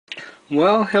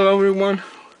Well, hello everyone.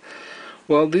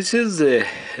 Well, this is the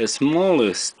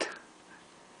smallest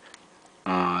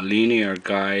linear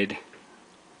guide,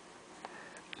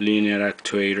 linear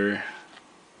actuator,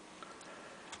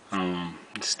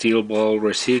 steel ball,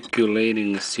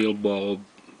 recirculating steel ball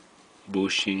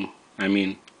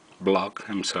block,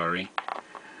 I'm sorry.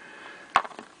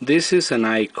 This is an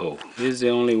Iko. This is the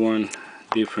only one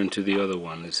different to the other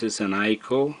one. This is an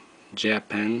Iko,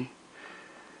 Japan.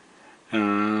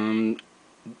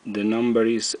 The number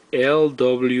is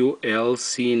Lwlc9B.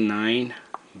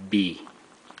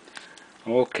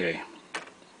 Okay,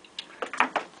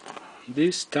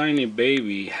 this tiny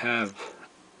baby have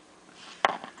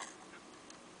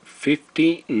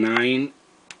 59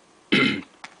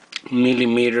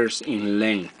 millimeters in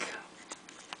length,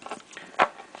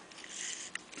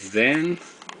 then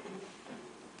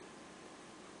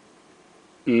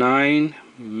 9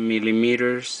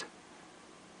 millimeters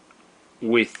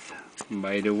width.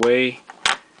 By the way,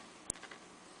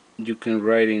 you can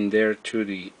write in there to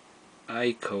the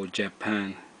Iko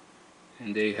Japan,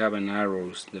 and they have an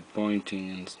arrows, the pointing,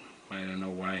 and I don't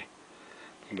know why,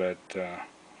 but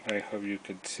I hope you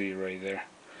could see right there.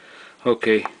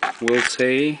 Okay, we'll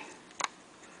say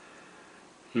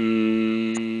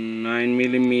 9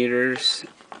 millimeters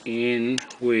in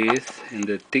width, and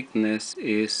the thickness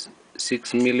is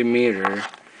 6 millimeter,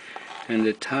 and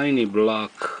the tiny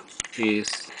block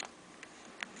is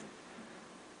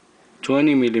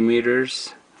 20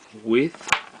 millimeters width,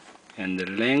 and the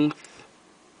length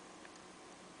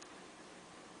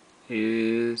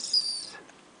is,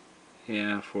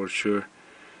 yeah, for sure,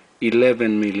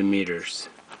 11 millimeters.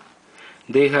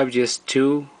 They have just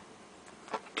 2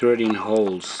 threading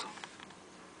holes,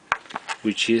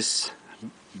 which is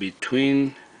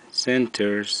between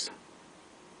centers.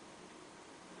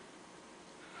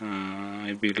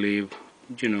 I believe,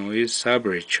 is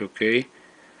average, okay,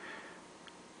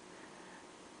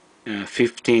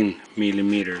 15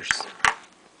 millimeters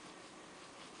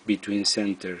between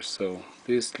centers. So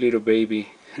this little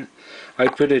baby, I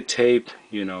put a tape,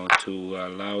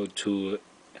 to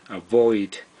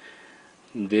avoid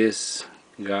this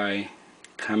guy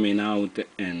coming out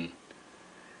and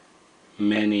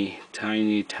many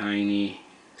tiny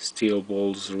steel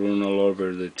balls run all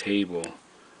over the table.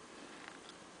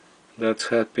 That's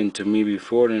happened to me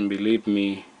before, and believe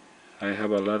me, I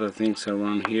have a lot of things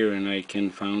around here and I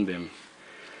can find them.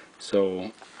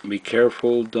 So be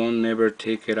careful, don't never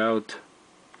take it out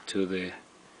to the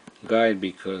guide,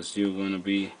 because you're gonna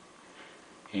be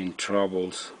in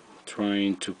troubles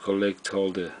trying to collect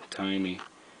all the tiny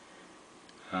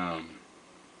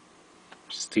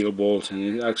steel balls, and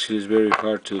it actually is very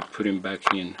hard to put them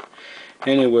back in.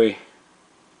 Anyway,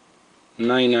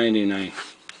 $9.99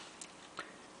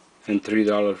 and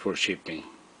 $3 for shipping.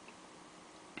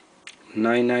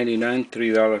 $9.99,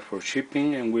 $3 for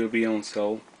shipping, and will be on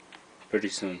sale pretty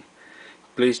soon.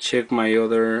 Please check my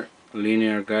other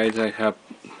linear guides. I have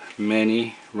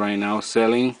many right now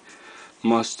selling.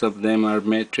 Most of them are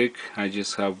metric. I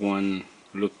just have one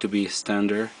look to be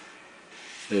standard,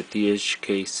 the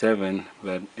THK7.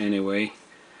 But anyway,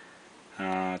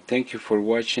 thank you for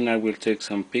watching. I will take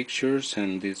some pictures,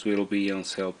 and this will be on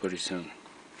sale pretty soon.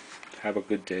 Have a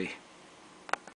good day.